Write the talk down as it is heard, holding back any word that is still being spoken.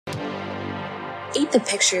Eat the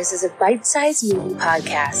Pictures is a bite-sized movie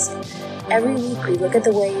podcast. Every week we look at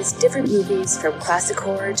the ways different movies, from classic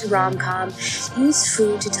horror to rom-com, use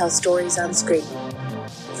food to tell stories on screen.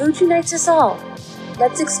 Food unites us all.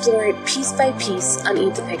 Let's explore it piece by piece on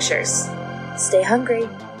Eat the Pictures. Stay hungry.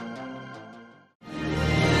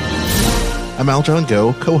 I'm Aljon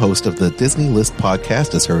Go, co-host of the Disney List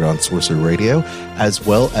podcast, as heard on Sorcerer Radio, as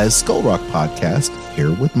well as Skull Rock podcast,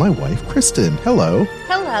 here with my wife, Kristen. Hello.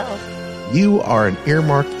 Hello. You are an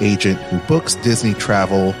earmarked agent who books Disney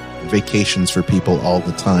travel, vacations for people all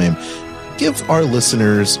the time. Give our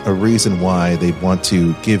listeners a reason why they want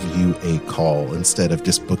to give you a call instead of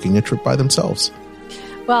just booking a trip by themselves.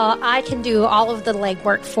 Well, I can do all of the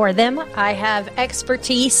legwork for them. I have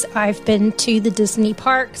expertise. I've been to the Disney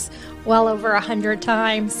parks well over 100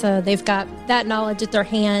 times, so they've got that knowledge at their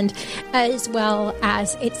hand, as well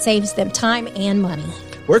as it saves them time and money.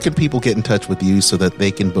 Where can people get in touch with you so that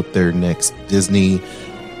they can book their next Disney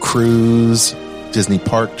cruise, Disney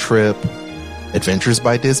park trip, Adventures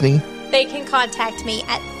by Disney? They can contact me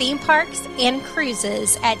at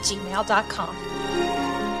themeparksandcruises@gmail.com.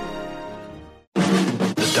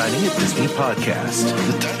 The Dining at Disney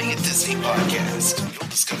podcast. The Dining at Disney podcast. You'll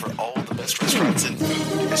discover all the best restaurants and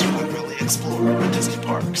food as you literally explore the Disney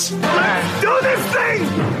parks. Let's do this thing!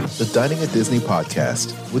 The Dining at Disney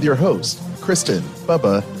podcast with your hosts, Kristen,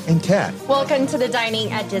 Bubba, and Kat. Welcome to the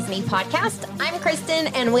Dining at Disney podcast. I'm Kristen,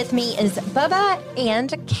 and with me is Bubba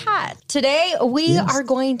and Kat. Today, we are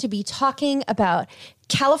going to be talking about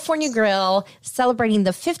California Grill, celebrating the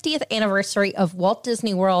 50th anniversary of Walt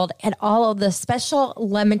Disney World and all of the special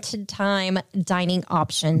limited time dining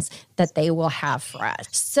options that they will have for us.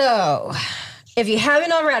 So, if you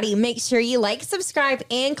haven't already, make sure you like, subscribe,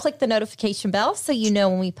 and click the notification bell so you know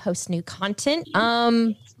when we post new content.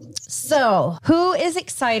 So, who is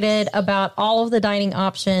excited about all of the dining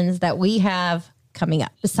options that we have coming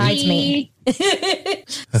up besides me?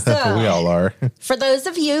 So, we all are. For those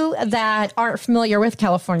of you that aren't familiar with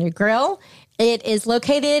California Grill, it is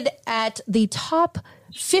located at the top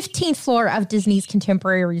 15th floor of Disney's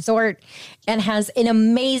Contemporary Resort and has an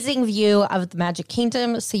amazing view of the Magic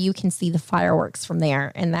Kingdom, so you can see the fireworks from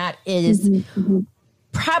there. And that is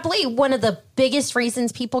probably one of the biggest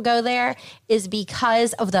reasons people go there, is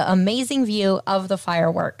because of the amazing view of the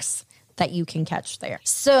fireworks that you can catch there.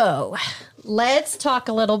 So let's talk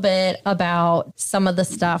a little bit about some of the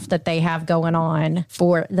stuff that they have going on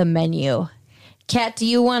for the menu. Kat, do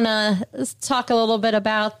you want to talk a little bit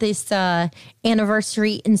about this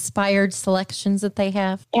anniversary inspired selections that they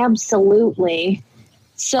have? Absolutely.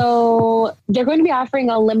 So they're going to be offering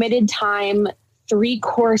a limited time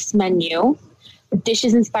 3-course menu with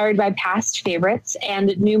dishes inspired by past favorites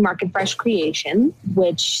and new market fresh creation,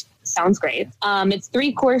 which sounds great. It's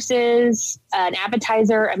 3 courses, an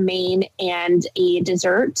appetizer, a main, and a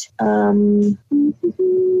dessert.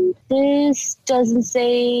 This doesn't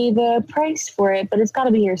say the price for it, but it's got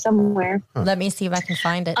to be here somewhere. Let me see if I can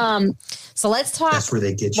find it. So let's talk. That's where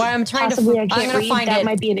they get you. Well, I'm trying Possibly I I'm can't going to read. find That it.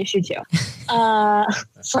 might be an issue too.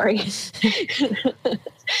 Sorry.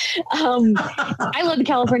 I love the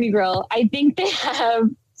California Grill. I think they have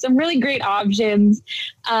some really great options.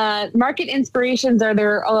 Market inspirations are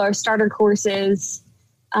their starter courses.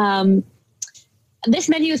 This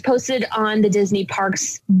menu is posted on the Disney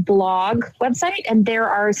Parks blog website, and there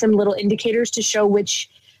are some little indicators to show which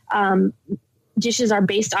dishes are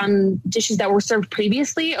based on dishes that were served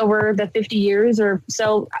previously over the 50 years or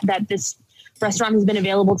so that this restaurant has been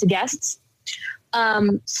available to guests.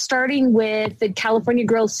 Starting with the California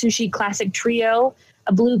Grill Sushi Classic Trio,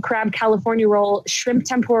 a blue crab California roll, shrimp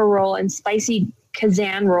tempura roll, and spicy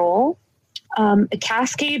Kazan roll, a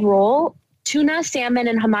Cascade roll, tuna, salmon,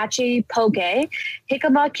 and hamachi poke,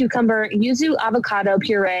 jicama, cucumber, yuzu, avocado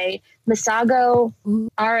puree, masago,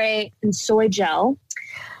 are, and soy gel,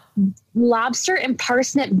 lobster and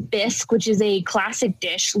parsnip bisque, which is a classic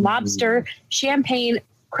dish, lobster, champagne,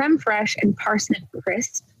 creme fraiche, and parsnip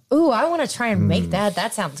crisp. Ooh, I want to try and make that.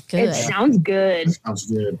 That sounds good. It sounds good.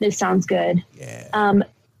 This sounds good. Yeah.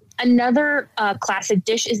 Another classic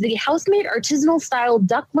dish is the house-made artisanal style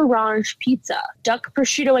duck melange pizza. Duck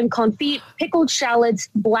prosciutto and confit, pickled shallots,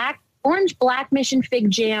 orange black mission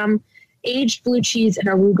fig jam, aged blue cheese, and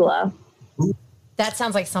arugula. That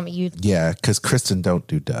sounds like something you... Yeah, because Kristen don't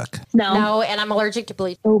do duck. No, and I'm allergic to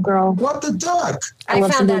bleach. Oh, girl. What the duck? I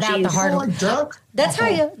love found some that blue out the cheese. hard I way. like duck. That's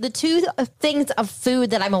how the two things of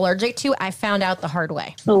food that I'm allergic to, I found out the hard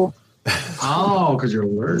way. Oh, Oh, because you're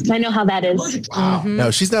allergic. I know how that is. Wow. No,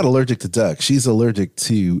 she's not allergic to duck. She's allergic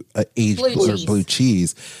to aged blue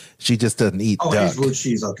cheese. She just doesn't eat duck. Aged blue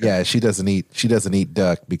cheese. Okay. Yeah, she doesn't eat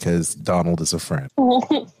duck because Donald is a friend.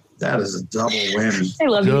 That is a double whammy. I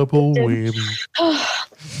love Double you. whammy.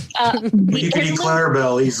 You can eat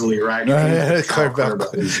Clarabelle easily, right?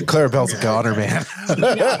 Clarabelle's a goner, man. And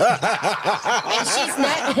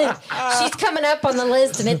she's coming up on the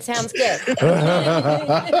list, and it sounds good.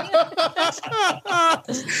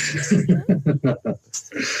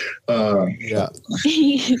 Yeah.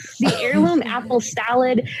 The heirloom apple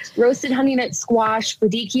salad, roasted honey nut squash,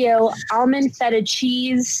 radicchio, almond feta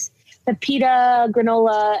cheese, pepita,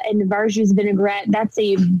 granola, and Varju's vinaigrette. That's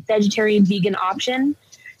a vegetarian vegan option.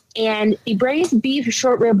 And the braised beef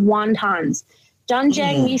short rib wontons.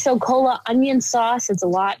 Doenjang miso cola onion sauce. It's a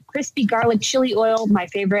lot. Crispy garlic chili oil, my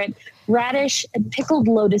favorite. Radish and pickled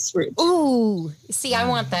lotus root. Ooh, see, I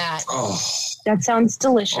want that. Oh, That sounds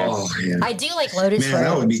delicious. yeah. I do like lotus Man, that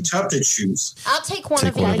root. would be tough to choose. I'll take one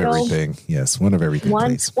Take of one of each. everything. Yes, one of everything,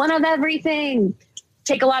 please. One of everything.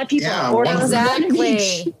 Take a lot of people. Yeah, Order one of one of Exactly.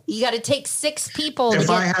 each. You got to take 6 people If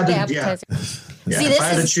to I get had the to- appetizer. Yeah, See, if this I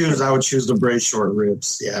had to is- choose, I would choose the braised short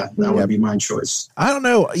ribs. Yeah, that would be my choice. I don't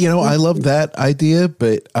know. I love that idea,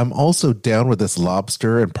 but I'm also down with this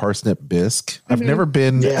lobster and parsnip bisque. I've never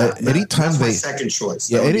been. Yeah, anytime that's my they. second choice.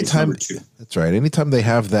 Yeah, That would be anytime. number 2. That's right. Anytime they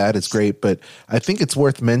have that, it's great. But I think it's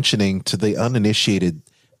worth mentioning to the uninitiated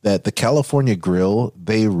that the California Grill,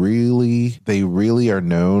 they really are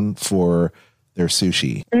known for their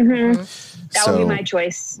sushi. That would be my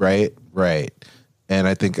choice. Right. And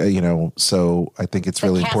I think so I think it's The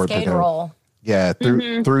really important Cascade to know. roll. Yeah,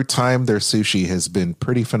 through time, their sushi has been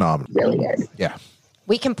pretty phenomenal. Really good. Yeah.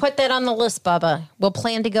 We can put that on the list, Bubba. We'll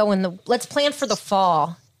plan to go let's plan for the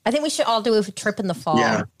fall. I think we should all do a trip in the fall.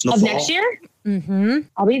 Yeah. Of next year? Mm-hmm.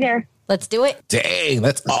 I'll be there. Let's do it. Dang,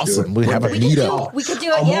 that's awesome. it. We have a We meetup. We could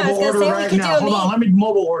do it. Yeah, I was going to say we could do a Hold on, meet. let me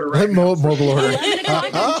mobile order right now. Mobile order.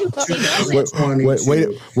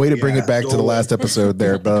 Way to bring it back to the last episode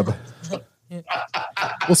there, bub.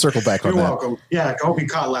 We'll circle back on You're that. welcome. Yeah, I hope you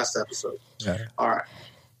caught last episode. Yeah. All right.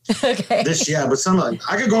 Okay. But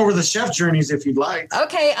I could go over the chef journeys if you'd like.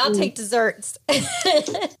 Okay, I'll take desserts.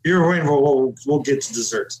 You're waiting for we'll get to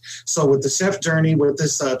desserts. So with the chef journey, with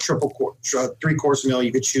this 3-course meal,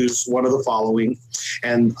 you could choose one of the following,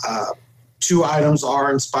 and 2 items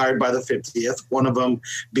are inspired by the 50th. One of them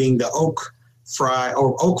being the oak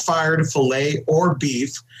fired fillet or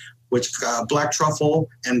beef, which black truffle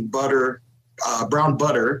and butter, brown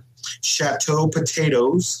butter. Chateau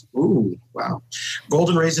potatoes, ooh, wow,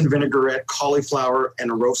 golden raisin vinaigrette, cauliflower,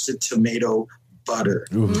 and roasted tomato butter.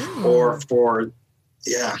 Or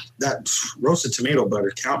that roasted tomato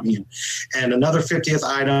butter, count me in. And another 50th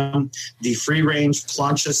item, the free-range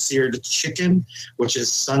plancha seared chicken, which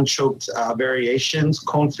is sun-choked variations,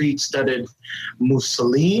 confit studded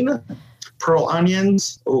mousseline, pearl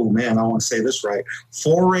onions. Oh man, I want to say this right.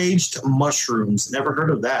 Foraged mushrooms. Never heard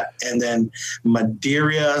of that. And then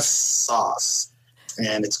Madeira sauce.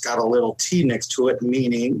 And it's got a little T next to it,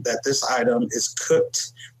 meaning that this item is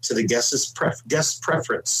cooked to the guest's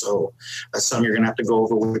preference. So that's something you're going to have to go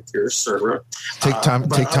over with your server. Take time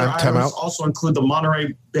out. Also include the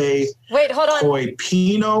Monterey Bay Wait, hold on. Koi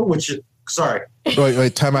Pinot, which is, sorry.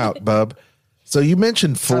 Wait, time out, bub. So you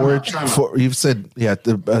mentioned foraged. Time out. You've said,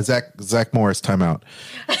 Zach Morris, time out.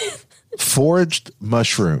 Foraged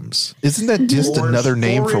mushrooms. Isn't that just another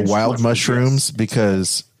name for wild mushrooms?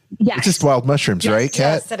 Because Yes. it's just wild mushrooms, right,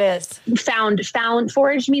 Kat? Yes, it is. Found.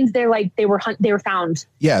 Foraged means they were found.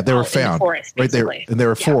 Yeah, they were out in the found forest, right there, basically. and they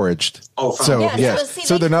were Yeah. foraged. Oh, found. So Yeah, so see,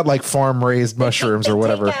 so they're not like farm raised mushrooms or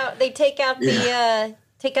whatever. They take out the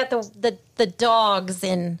dogs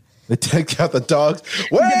and They take out the dogs.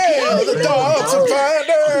 Well, the dogs will find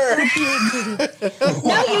her.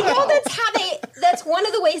 no, that's one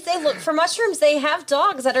of the ways they look for mushrooms. They have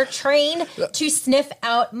dogs that are trained to sniff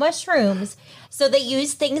out mushrooms. So they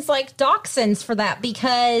use things like dachshunds for that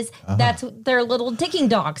because that's their little digging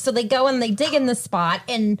dogs. So they go and they dig in the spot,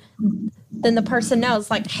 and then the person knows,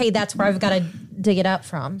 like, hey, that's where I've got to dig it up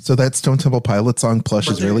from. So that Stone Temple Pilot song, Plush,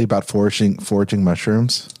 is really about foraging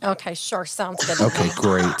mushrooms? Okay, sure. Sounds good. Okay,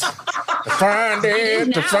 great. Find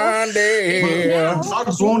it, to find it.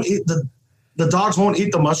 The dogs won't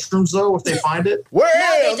eat the mushrooms though if they find it. Well,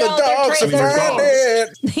 No, they the don't. They're dogs have trained. found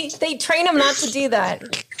it. They train them not to do that.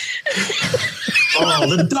 Oh,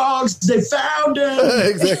 the dogs! They found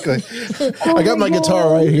it. Exactly. I got my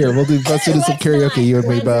guitar right here. Let's do some karaoke, you and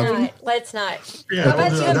me, Bob. Let's not. Yeah, How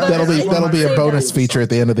about you and that's- Bob? That'll be a bonus feature at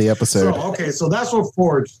the end of the episode. So, okay, so that's what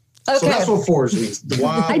forage. Okay. So that's what forage means.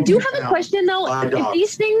 Wild, I do have a question though. wild If dogs.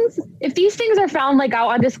 these things are found like out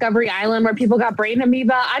on Discovery Island where people got brain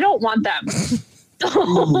amoeba, I don't want them.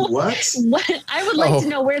 Ooh, what? What I would like to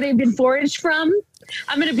know where they've been foraged from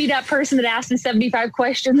I'm gonna be that person that asked the 75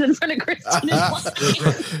 questions in front of Kristen.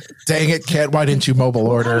 Dang it, Kat! Why didn't you mobile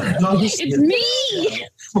order? It's me.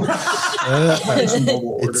 Wow. All right.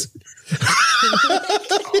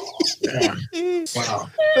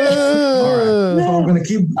 So we're gonna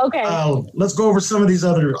keep. Okay. Let's go over some of these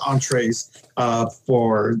other entrees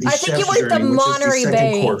for the I think you chef's want the journey, which is Monterey the second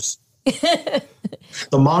Bay. course.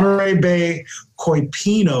 The Monterey Bay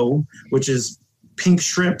Coipino, which is pink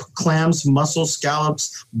shrimp, clams, mussels,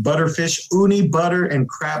 scallops, butterfish, uni butter, and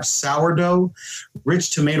crab sourdough, rich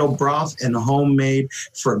tomato broth, and homemade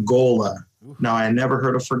frigola. Now, I never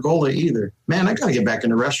heard of frigola either. Man, I got to get back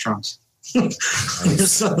into restaurants. So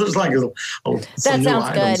there's like some That new sounds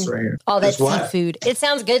items good. right here. All that That's what? seafood. It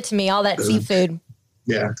sounds good to me. All that seafood.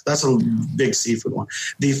 Yeah, that's a big seafood one.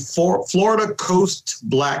 The Florida Coast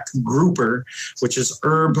Black Grouper, which is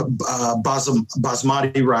herb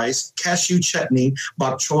basmati rice, cashew chutney,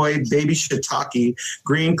 bok choy, baby shiitake,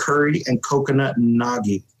 green curry, and coconut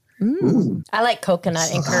nagi. Mm. I like coconut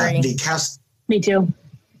and curry. Me too.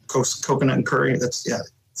 Coconut and curry.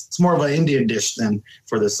 It's more of an Indian dish than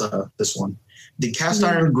for this one. The cast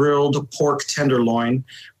iron grilled pork tenderloin,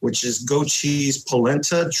 which is goat cheese,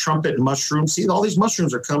 polenta, trumpet mushroom. See, all these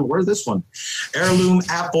mushrooms are coming. Where's this one? Heirloom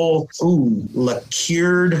apple,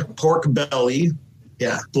 liqueured pork belly,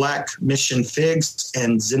 black mission figs,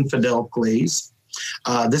 and Zinfandel glaze.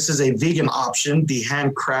 This is a vegan option, the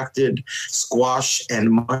handcrafted squash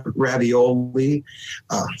and ravioli.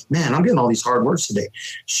 Man, I'm getting all these hard words today.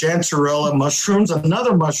 Chanterella mushrooms,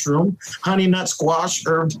 another mushroom, honey nut squash,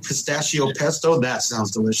 herb pistachio pesto. That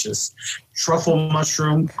sounds delicious. Truffle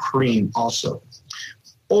mushroom cream also.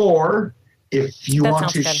 Or if you want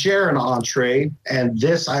to share an entree, and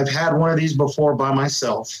this, I've had one of these before by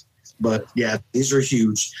myself. But yeah, these are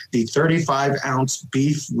huge. The 35-ounce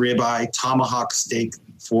beef ribeye tomahawk steak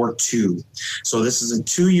for two. So this is a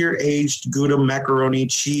 2-year aged Gouda macaroni,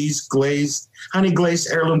 cheese glazed, honey glazed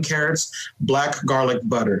heirloom carrots, black garlic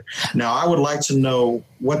butter. Now, I would like to know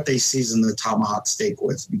what they season the tomahawk steak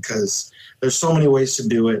with, because there's so many ways to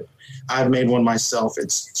do it. I've made one myself.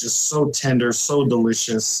 It's just so tender, so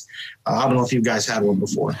delicious. I don't know if you guys had one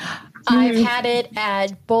before. I've had it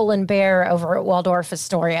at Bull and Bear over at Waldorf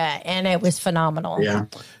Astoria, and it was phenomenal. Yeah.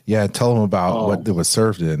 Tell them about what it was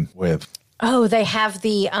served in with. Oh, they have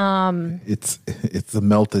the It's the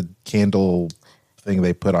melted candle thing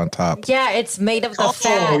they put on top. Yeah, it's made of the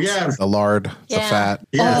fat. The lard, the fat.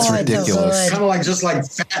 Yeah, it's ridiculous. It's kind of just like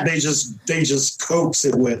fat. They just coax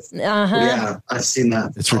it with. Yeah, I've seen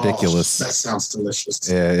that. It's ridiculous. That sounds delicious.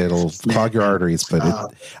 Yeah, it'll clog your arteries, but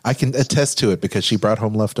I can attest to it because she brought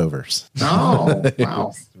home leftovers. Oh,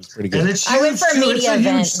 wow. It was pretty good. And it's I went for a media it's a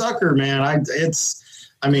event. huge sucker, man. I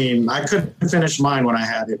couldn't finish mine when I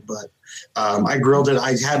had it, but I grilled it.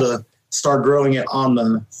 I had to start grilling it on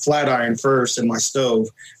the flat iron first in my stove.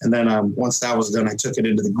 And then once that was done, I took it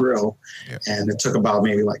into the grill. And it took about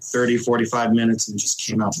maybe like 30, 45 minutes and just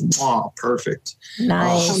came out perfect.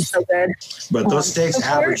 Nice. Sounds so good. But those steaks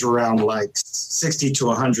average around like $60 to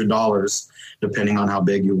 $100, depending on how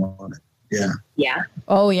big you want it. Yeah. Yeah.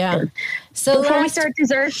 Oh, yeah. So before we start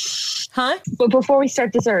dessert,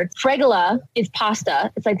 fregola is pasta.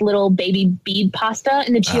 It's like little baby bead pasta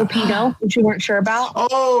in the cioppino, which we weren't sure about.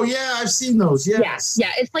 Oh yeah, I've seen those. Yes.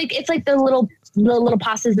 Yeah. It's like the little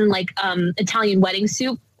pastas in like Italian wedding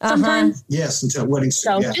soup sometimes. Yes, into wedding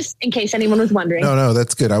soup. So just in case anyone was wondering. No,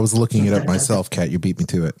 that's good. I was looking it up myself, Kat. You beat me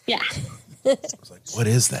to it. Yeah. I was like, what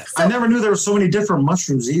is that? I never knew there were so many different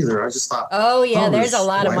mushrooms either. I just thought, there's a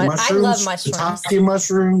lot of mushrooms. I love mushrooms. Shiitake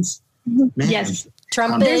mushrooms. Man. Yes.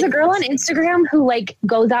 Trumpet. There's a girl on Instagram who like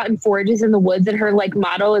goes out and forages in the woods, and her like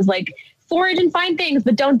motto is like, forage and find things,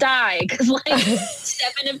 but don't die. Because like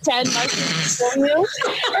 7 of 10 mushrooms for you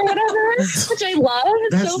or whatever, which I love.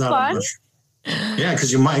 It's That's so not fun. Yeah,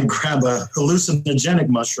 because you might grab a hallucinogenic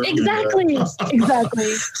mushroom. Exactly.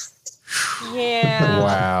 Exactly. Yeah.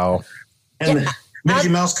 Wow. And Mickey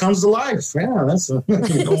Mouse comes to life. Yeah, that's you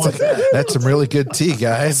don't want that. That's some really good tea,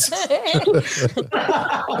 guys.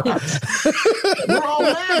 We're all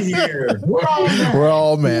mad here. We're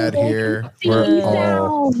all mad. We're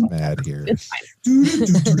all mad here. It's fine.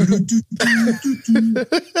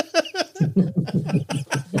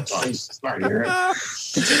 Sorry, all right.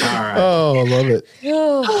 Oh, I love it.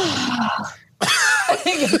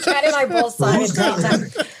 Cat and I both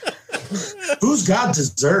sided. Who's got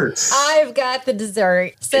desserts? I've got the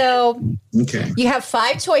dessert. So Okay. you have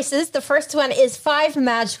 5 choices. The first one is 5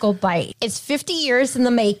 Magical Bites. It's 50 years in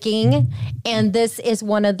the making, and this is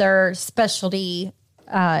one of their specialty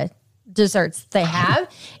desserts they have.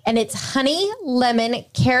 And it's honey, lemon,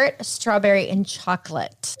 carrot, strawberry, and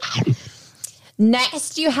chocolate.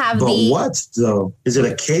 Next, you have But the. what though? Is it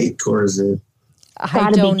a cake or is it? I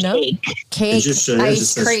Gotta be don't know. cake. It Cake, just ice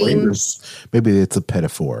says cream. flavors. Maybe it's a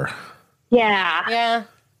pedophore. Yeah. Yeah.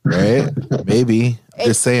 Right? Maybe.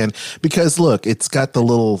 Just saying. Because look, it's got the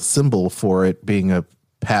little symbol for it being a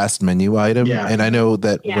past menu item. Yeah. And I know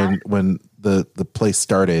that Yeah. when the place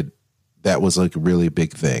started, that was like a really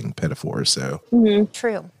big thing, pedophore. So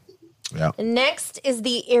True. yeah. Next is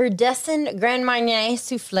the iridescent Grand Marnier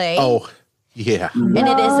souffle. Oh, yeah. And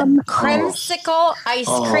it is creamsicle ice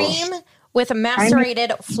cream with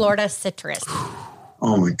macerated Florida citrus.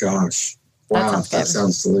 Oh my gosh! Wow, that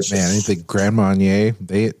sounds delicious. Man, I think Grand Marnier,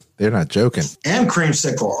 they're not joking. And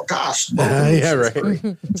creamsicle. Gosh. Yeah,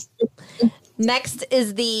 right. Next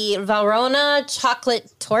is the Valrhona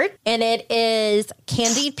chocolate tort, and it is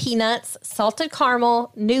candied peanuts, salted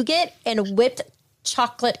caramel, nougat, and whipped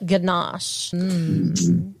chocolate ganache.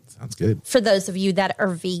 Sounds good. For those of you that are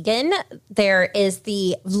vegan, there is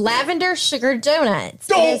the lavender sugar donuts.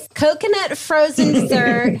 It is coconut frozen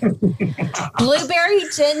dessert, blueberry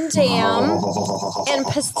gin jam, and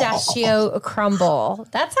pistachio crumble.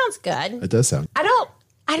 That sounds good. It does sound. I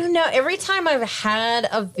don't know. Every time I've had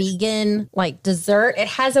a vegan like dessert, it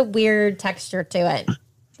has a weird texture to it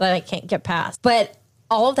that I can't get past. But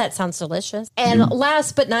all of that sounds delicious. And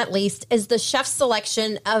last but not least is the chef's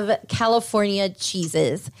selection of California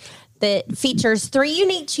cheeses that features 3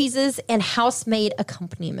 unique cheeses and house-made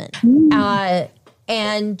accompaniment.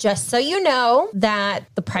 And just so you know that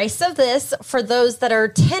the price of this for those that are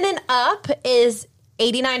 10 and up is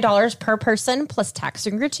 $89 per person plus tax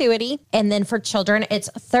and gratuity. And then for children, it's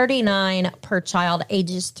 $39 per child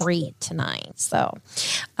ages 3 to 9. So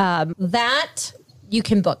that you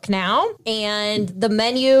can book now. And the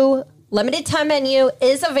menu, limited time menu,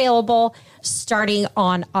 is available starting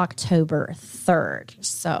on October 3rd.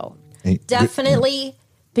 So definitely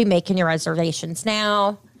be making your reservations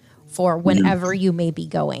now for whenever you may be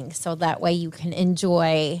going. So that way you can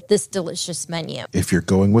enjoy this delicious menu. If you're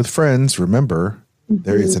going with friends, remember,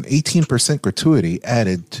 there is an 18% gratuity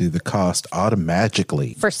added to the cost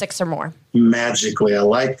automatically. For 6 or more. Magically, I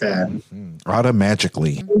like that.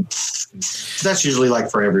 Automatically. That's usually like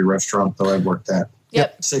for every restaurant though I've worked at.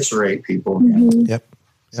 Yep. 6 or 8 people. Yep.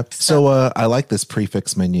 So I like this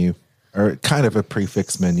prefix menu, or kind of a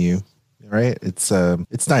prefix menu, right? It's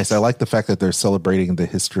nice. I like the fact that they're celebrating the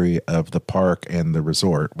history of the park and the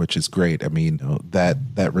resort, which is great. I mean,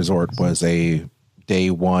 that resort was a day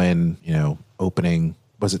one, opening.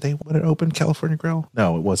 Was it day one it opened, California Grill?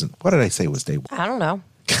 No, it wasn't. What did I say was day one? I don't know.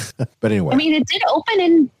 But anyway. I mean, it did open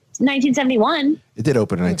in 1971. It did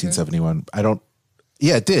open in 1971.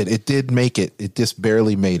 Yeah, it did. It did make it. It just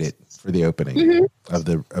barely made it for the opening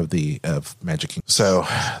of Magic Kingdom. So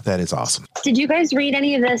that is awesome. Did you guys read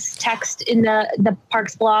any of this text in the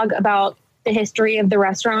parks blog about the history of the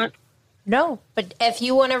restaurant? No, but if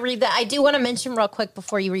you want to read that, I do want to mention real quick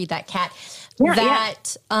before you read that, Kat,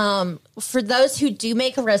 for those who do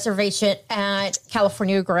make a reservation at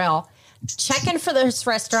California Grill, check-in for this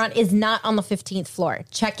restaurant is not on the 15th floor.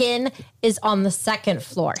 Check-in is on the 2nd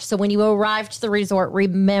floor. So when you arrive to the resort,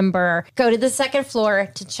 remember, go to the 2nd floor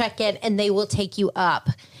to check in, and they will take you up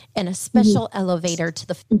in a special elevator to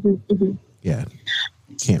the... Yeah.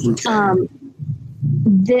 Can't remember.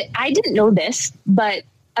 I didn't know this, but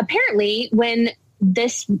apparently when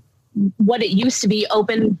what it used to be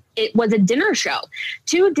open, it was a dinner show.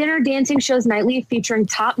 2 dinner dancing shows nightly featuring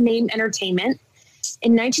top name entertainment.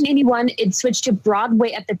 In 1981, it switched to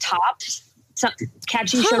Broadway at the top,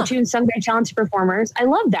 catchy show tunes sung by talented performers. I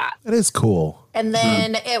love that. That is cool. And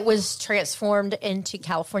then it was transformed into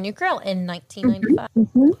California Grill in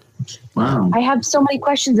 1995. Wow. I have so many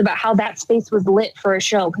questions about how that space was lit for a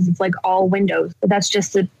show because it's like all windows. But that's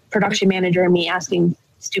just the production manager and me asking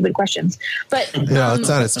stupid questions. But No, it's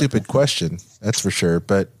not a stupid question. That's for sure.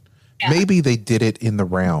 But maybe they did it in the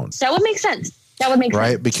round. that would make sense. That would make sense.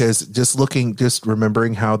 Right, because just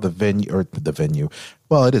remembering how the venue,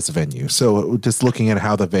 well, it is a venue. So just looking at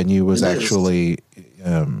how the venue was actually,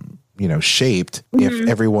 shaped. If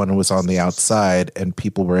everyone was on the outside and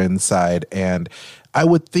people were inside, and I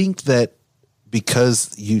would think that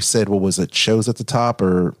because you said, what was it, shows at the top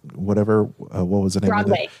or whatever, what was the name of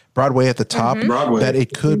it? Broadway at the top. Broadway. That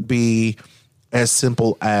it could be as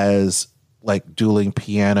simple as like dueling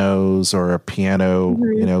pianos or a piano,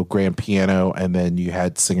 grand piano. And then you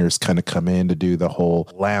had singers kind of come in to do the whole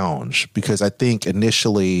lounge, because I think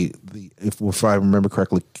initially if I remember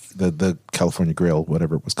correctly, the California Grill,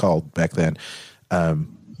 whatever it was called back then,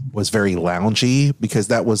 was very loungy, because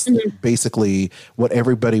that was basically what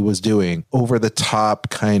everybody was doing, over the top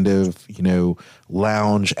kind of,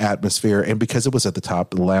 lounge atmosphere. And because it was at the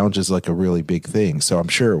top, the lounge is like a really big thing. So I'm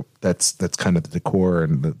sure that's kind of the decor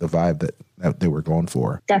and the vibe that they were going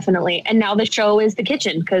for. Definitely. And now the show is the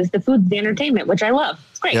kitchen, because the food's the entertainment, which I love.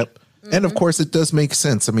 It's great. Yep. And of course, it does make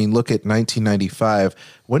sense. I mean, look at 1995.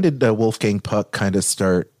 When did Wolfgang Puck kind of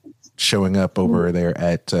start showing up over there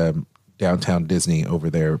at Downtown Disney over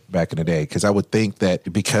there back in the day? Because I would think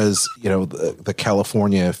that because, the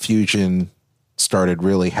California fusion started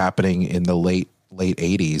really happening in the late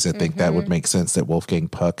 80s, I think that would make sense that Wolfgang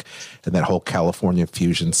Puck and that whole California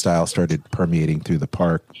fusion style started permeating through the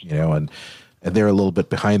park, and they're a little bit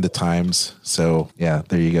behind the times. So, yeah,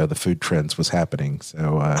 there you go. The food trends was happening.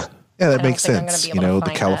 So, yeah, that makes sense.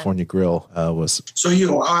 The California Grill was. So,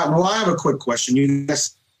 I have a quick question. You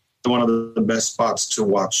guys, one of the best spots to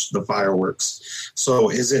watch the fireworks. So,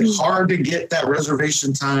 is it hard to get that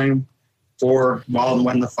reservation time for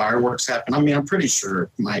when the fireworks happen? I mean, I'm pretty sure it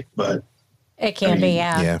might, but it can be,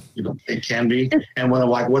 yeah. It can be. And when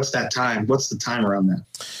what's that time? What's the time around that?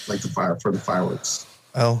 Like for the fireworks?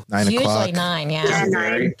 Oh, 9 o'clock. Usually 9,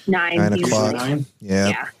 yeah. 9 o'clock. 9?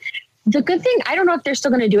 Yeah. The good thing, I don't know if they're still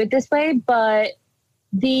going to do it this way, but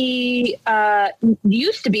the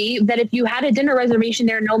used to be that if you had a dinner reservation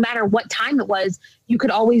there, no matter what time it was, you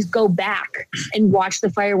could always go back and watch the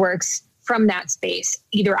fireworks from that space,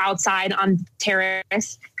 either outside on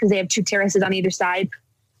terrace, because they have 2 terraces on either side,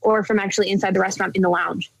 or from actually inside the restaurant in the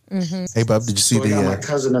lounge. Mm-hmm. Hey, Bob, did you see I got my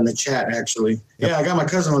cousin in the chat, actually. Yep. Yeah, I got my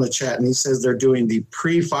cousin on the chat, and he says they're doing the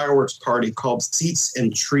pre-fireworks party called Seats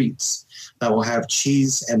and Treats that will have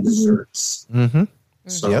cheese and desserts. Mm-hmm.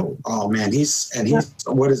 So, oh man,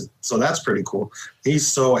 so that's pretty cool. He's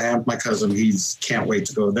so amped, my cousin. He's can't wait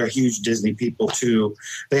to go. They're huge Disney people too.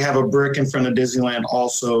 They have a brick in front of Disneyland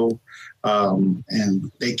also,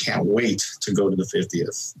 and they can't wait to go to the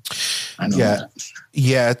 50th. I know that.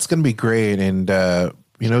 Yeah, it's going to be great. And,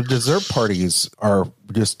 dessert parties are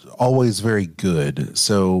just always very good.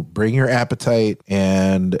 So bring your appetite.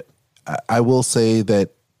 And I will say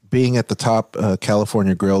that being at the top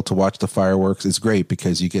California Grill to watch the fireworks is great,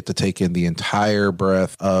 because you get to take in the entire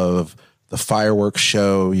breadth of the fireworks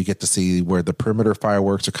show. You get to see where the perimeter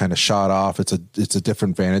fireworks are kind of shot off. It's a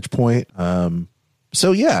different vantage point.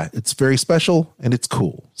 So yeah, it's very special and it's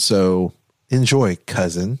cool. So enjoy,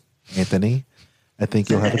 cousin Anthony. I think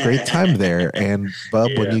you'll have a great time there. And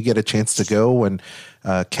Bub, when you get a chance to go, and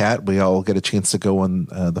Kat, we all get a chance to go in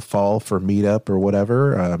the fall for meetup or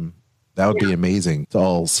whatever. That would be amazing to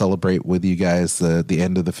all celebrate with you guys the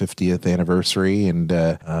end of the 50th anniversary. And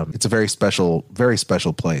it's a very special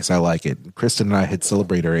place. I like it. Kristen and I had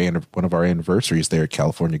celebrated one of our anniversaries there at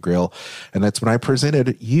California Grill. And that's when I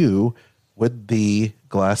presented you with the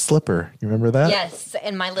glass slipper. You remember that? Yes,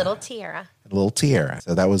 and my little tiara.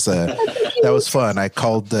 So that was fun. I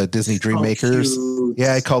called the Disney Dream Makers.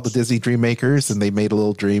 Yeah, I called the Disney Dream Makers, and they made a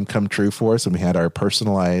little dream come true for us. And we had our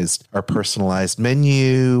personalized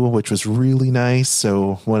menu, which was really nice.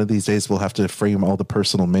 So one of these days we'll have to frame all the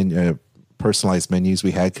personalized menus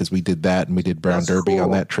we had, because we did that, and we did Brown Derby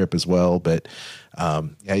on that trip as well. But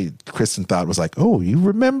Kristen thought was like, oh, you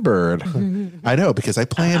remembered. I know, because I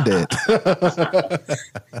planned it.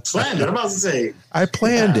 I'm about to say. I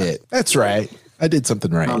planned it. That's right. I did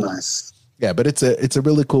something right. Oh, nice. Yeah, but it's a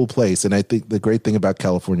really cool place. And I think the great thing about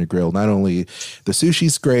California Grill, not only the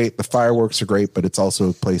sushi's great, the fireworks are great, but it's also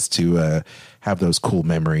a place to have those cool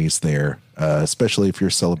memories there, especially if you're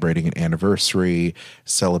celebrating an anniversary,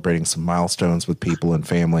 celebrating some milestones with people and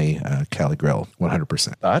family. Cali Grill,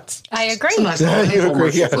 100%. Thoughts? I agree. You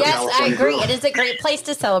agree? Yeah. Yes, I agree. It is a great place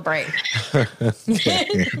to celebrate.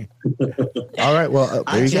 All right. Well,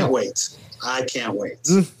 there you go. I can't wait.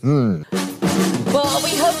 Mm-hmm. Well, we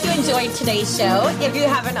hope you enjoyed today's show. If you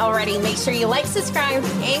haven't already, make sure you like, subscribe,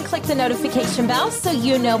 and click the notification bell so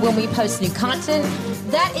you know when we post new content.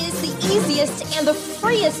 That is the easiest and the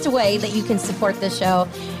freest way that you can support the show.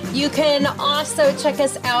 You can also check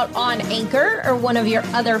us out on Anchor or one of your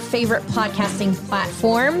other favorite podcasting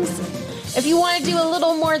platforms. If you want to do a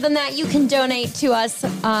little more than that, you can donate to us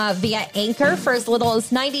via Anchor for as little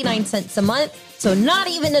as 99 cents a month. So not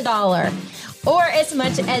even $1, or as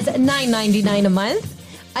much as $9.99 a month.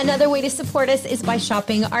 Another way to support us is by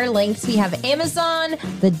shopping our links. We have Amazon,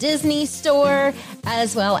 the Disney Store,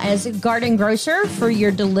 as well as Garden Grocer for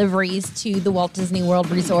your deliveries to the Walt Disney World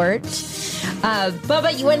Resort.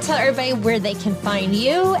 Bubba, you want to tell everybody where they can find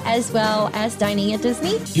you as well as Dining at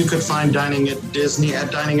Disney? You could find Dining at Disney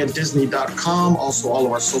at diningatdisney.com. Also, all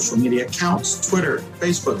of our social media accounts, Twitter,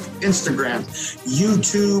 Facebook, Instagram,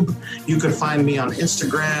 YouTube. You could find me on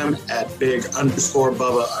Instagram at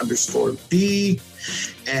big_Bubba_B.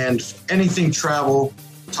 And anything travel,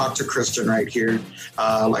 talk to Kristen right here.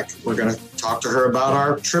 We're going to talk to her about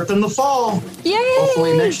our trip in the fall. Yay!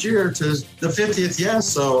 Hopefully next year to the 50th. Yes.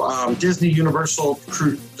 So Disney, Universal,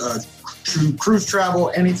 cruise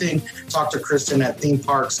travel, anything, talk to Kristen at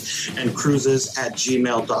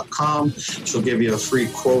themeparksandcruises@gmail.com. She'll give you a free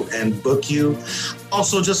quote and book you.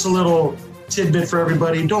 Also, just a little tidbit for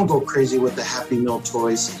everybody. Don't go crazy with the Happy Meal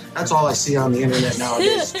toys. That's all I see on the internet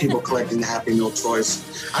nowadays. People collecting the Happy Meal toys.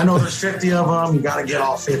 I know there's 50 of them. You got to get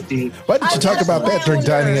all 50. Why didn't you talk about that during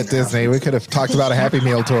Dining at Disney? We could have talked about a Happy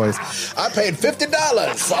Meal toys. I paid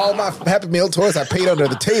 $50 for all my Happy Meal toys. I paid under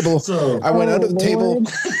the table. I went under the table.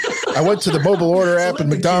 I went to the mobile order app at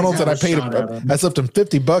McDonald's and I paid. I slipped them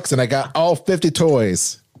 $50 and I got all 50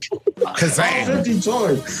 toys. Kazam. 50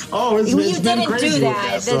 toys. Oh, it's You been didn't crazy do with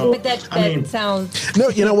that, so, but that sounds... No,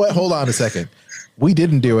 you know what? Hold on a second. We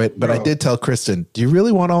didn't do it, but I did tell Kristen, do you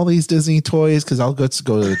really want all these Disney toys? Because I'll go to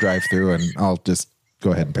the drive-thru and I'll just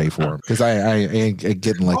go ahead and pay for them. Because I ain't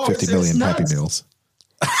getting like 50 million Happy Meals.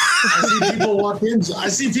 I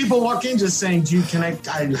see people walk in just saying,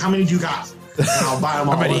 how many do you got? And I'll buy them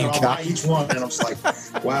all. I'll buy each one. And I'm just like,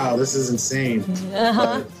 wow, this is insane.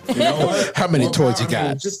 But you know what? How many toys you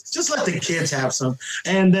got? Just let the kids have some.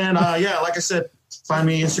 And then, like I said, find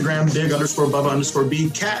me Instagram,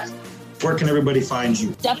 big_Bubba_B. Kat, where can everybody find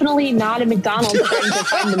you? Definitely not at McDonald's trying to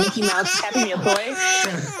find the Mickey Mouse Happy Meal toy.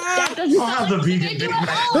 That doesn't I'll have the vegan Big Mac.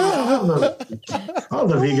 I'll have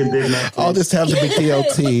the vegan Big Mac. I'll just have the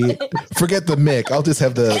BTLT. Forget the Mick. I'll just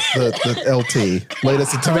have the LT.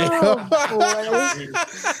 Lettuce and tomato.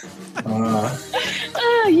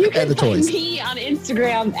 You can And the find toys. me on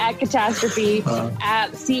Instagram at Catastrophe,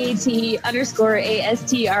 at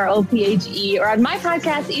CAT_ASTROPHE, or on my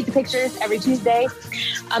podcast, Eat the Pictures, every Tuesday.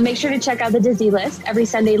 Make sure to check out the Disney List every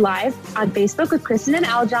Sunday live on Facebook with Kristen and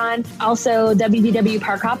Aljon. Also, WDW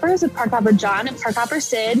Park Hoppers with Park Hopper John and Park Hopper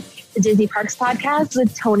Sid. The Disney Parks Podcast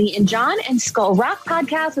with Tony and John, and Skull Rock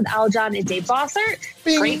Podcast with Aljon and Dave Bossert.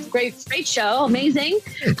 Great show. Amazing.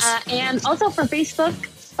 And also for Facebook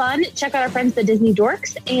fun, check out our friends, the Disney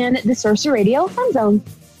Dorks and the Sorcerer Radio Fun Zone.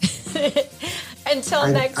 Until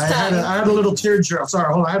next time. I had a little tear jerk. Sorry,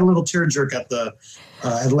 hold on. I had a little tear jerk at the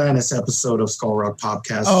Atlantis episode of Skull Rock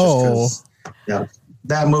Podcast. Oh. Yeah.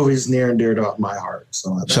 That movie's near and dear to my heart.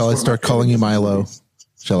 So Shall I start calling you Milo?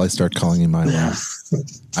 Shall I start calling you Milo? Yeah.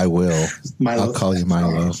 I will. Milo. I'll call you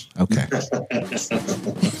Milo. Okay.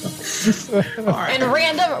 And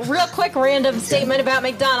real quick statement about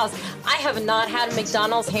McDonald's. I have not had a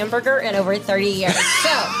McDonald's hamburger in over 30 years. So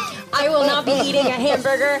I will not be eating a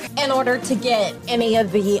hamburger in order to get any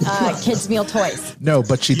of the kids' meal toys. No,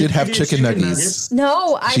 but she did have chicken nuggets.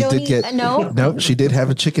 No, I She don't did eat. get No, she did have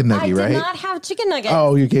a chicken I nugget, did right? not have chicken nuggets.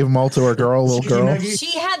 Oh, you gave them all to her little Chicken girl. nuggets?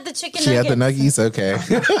 She had the chicken She had nuggets. the nuggies. Okay.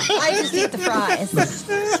 I just eat the fries.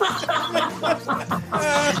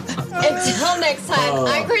 Until next time,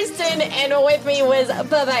 I'm Kristen, and with me was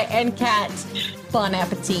Bubba and Kat. Bon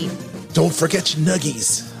appetit. Don't forget your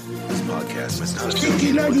nuggies. This podcast is not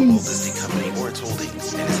associated with the Walt Disney Company or its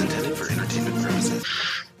holdings and is intended for entertainment purposes.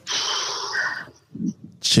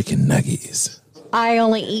 Chicken nuggies. I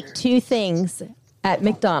only eat two things at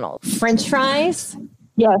McDonald's: French fries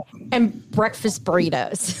Yes. and breakfast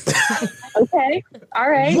burritos. Okay. All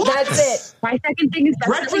right. That's it. My second thing is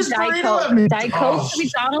definitely Breakfast Diet burrito Coke. at McDonald's. Diet Coke at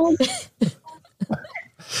McDonald's.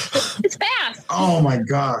 It's fast. Oh my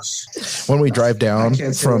gosh. When we drive I down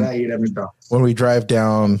can't say from what I eat at McDonald's. when we drive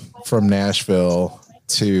down from Nashville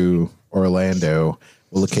to Orlando,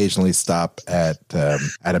 we'll occasionally stop at a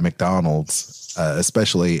McDonald's,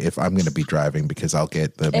 especially if I'm going to be driving, because I'll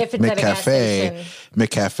get the If it's at a gas station.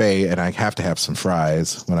 McCafe, and I have to have some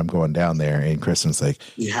fries when I'm going down there. And Kristen's like,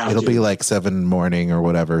 You have it'll to. be like 7 in the morning or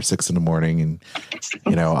whatever, 6 in the morning,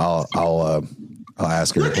 and I'll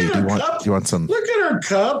ask her, hey, do you want some? Look at her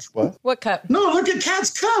cup. What cup? No, look at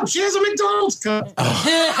Kat's cup. She has a McDonald's cup.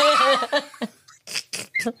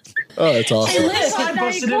 Oh, that's awesome. I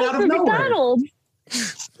busted it out of from nowhere. McDonald's.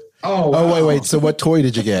 Oh, Oh, wow. wait. So what toy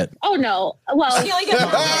did you get? Oh no. Well, You only get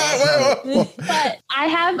one. but I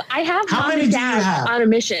have How mom many and do you dad have? on a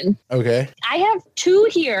mission. Okay. I have 2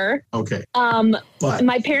 here. Okay. But But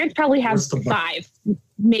my parents probably have What's the bu- 5,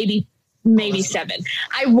 maybe maybe 7.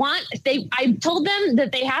 I told them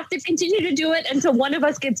that they have to continue to do it until one of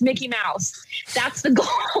us gets Mickey Mouse. That's the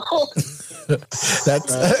goal.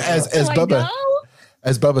 That's as Bubba.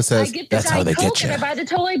 As Bubba says, that's how they get you. And I buy the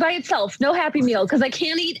toy by itself. No Happy Meal because I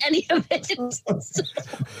can't eat any of it.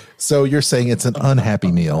 So you're saying it's an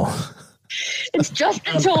unhappy meal. It's just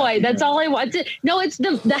a toy. That's all I want. No, it's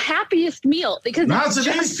the happiest meal because not to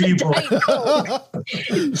these people.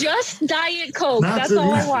 Just Diet Coke. That's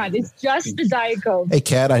all I want. It's just the Diet Coke. Hey,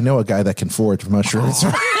 Kat, I know a guy that can forage mushrooms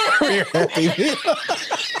for your happy meal.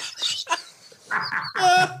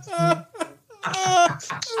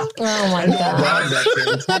 Oh my God.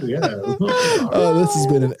 Oh, this has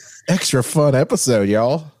been an extra fun episode,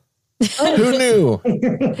 y'all. Who knew?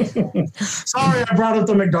 Sorry, I brought up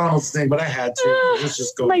the McDonald's thing, but I had to. Let's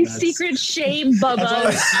just go. My nuts. secret shame, Bubba.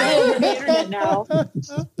 Over the internet now.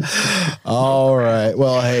 All right.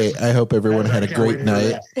 Well, hey, I hope everyone had a great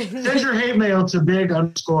night. Send your hate mail to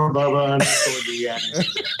big_Bubba_DN.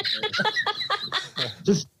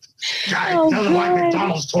 Just doesn't like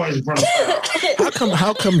McDonald's toys in front of her.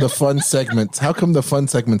 How come the fun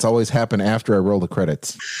segments always happen after I roll the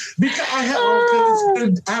credits? Because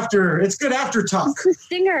it's good after talk. It's the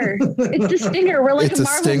stinger. We're like It's a a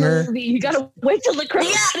Marvel stinger. movie. You gotta wait till the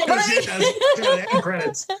credits. The end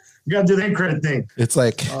credits. You gotta do the end credit thing. It's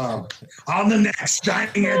like On the next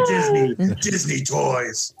Dining at Disney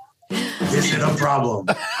toys. Is it a problem?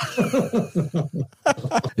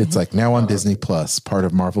 It's like now on Disney Plus, part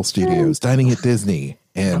of Marvel Studios, Dining at Disney,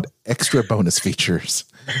 and extra bonus features.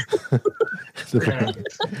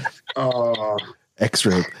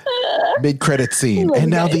 Extra mid-credit scene, and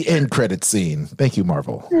now the end credit scene. Thank you,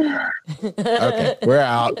 Marvel. Okay, we're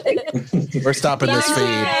out. We're stopping this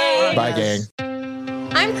feed. Bye, gang.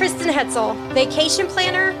 I'm Kristen Hetzel, vacation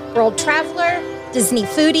planner, world traveler, Disney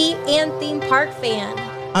foodie, and theme park fan.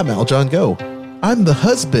 I'm Al John Go. I'm the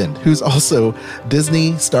husband who's also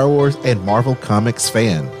Disney, Star Wars, and Marvel Comics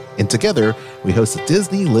fan. And together, we host a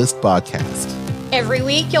Disney List podcast. Every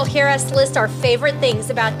week, you'll hear us list our favorite things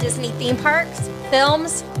about Disney theme parks,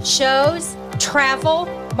 films, shows, travel,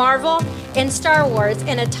 Marvel, and Star Wars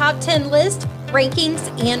in a top 10 list, rankings,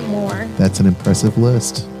 and more. That's an impressive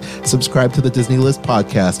list. Subscribe to the Disney List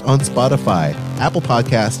podcast on Spotify, Apple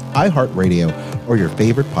Podcasts, iHeartRadio, or your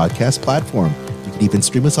favorite podcast platform. You can even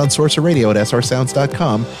stream us on Sorcerer Radio at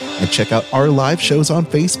srsounds.com and check out our live shows on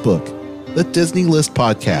Facebook. The Disney List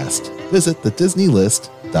podcast. Visit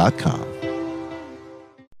thedisneylist.com.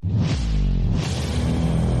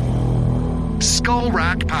 Skull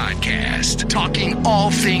Rock Podcast, talking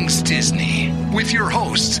all things Disney, with your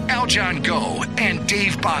hosts Al John Go and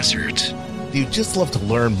Dave Bossert. Do you just love to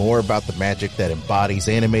learn more about the magic that embodies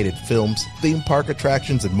animated films, theme park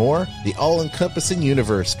attractions, and more? The all-encompassing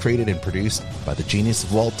universe created and produced by the genius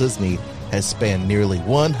of Walt Disney has spanned nearly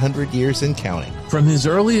 100 years and counting. From his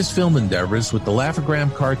earliest film endeavors with the Laugh-O-Gram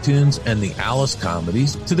cartoons and the Alice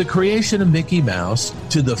comedies, to the creation of Mickey Mouse,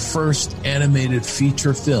 to the first animated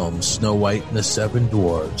feature film, Snow White and the Seven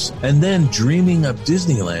Dwarfs, and then dreaming up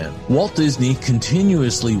Disneyland, Walt Disney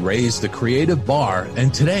continuously raised the creative bar,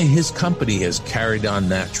 and today his company has carried on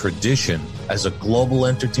that tradition as a global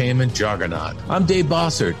entertainment juggernaut. I'm Dave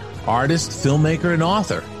Bossert, artist, filmmaker, and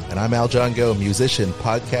author. And I'm Al John Go, musician,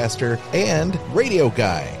 podcaster, and radio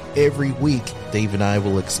guy. Every week, Dave and I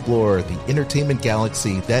will explore the entertainment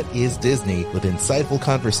galaxy that is Disney with insightful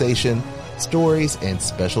conversation, stories, and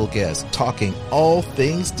special guests talking all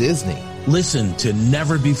things Disney. Listen to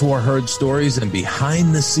never-before-heard stories and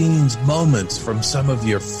behind-the-scenes moments from some of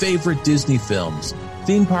your favorite Disney films,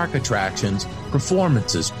 theme park attractions,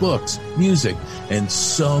 performances, books, music, and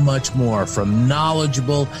so much more from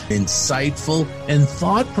knowledgeable, insightful, and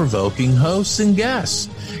thought-provoking hosts and guests.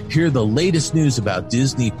 Hear the latest news about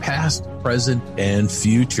Disney past, present, and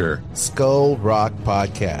future. Skull Rock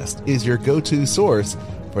Podcast is your go-to source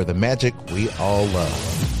for the magic we all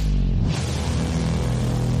love.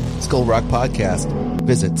 Skull Rock Podcast.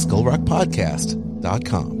 Visit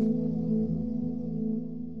skullrockpodcast.com.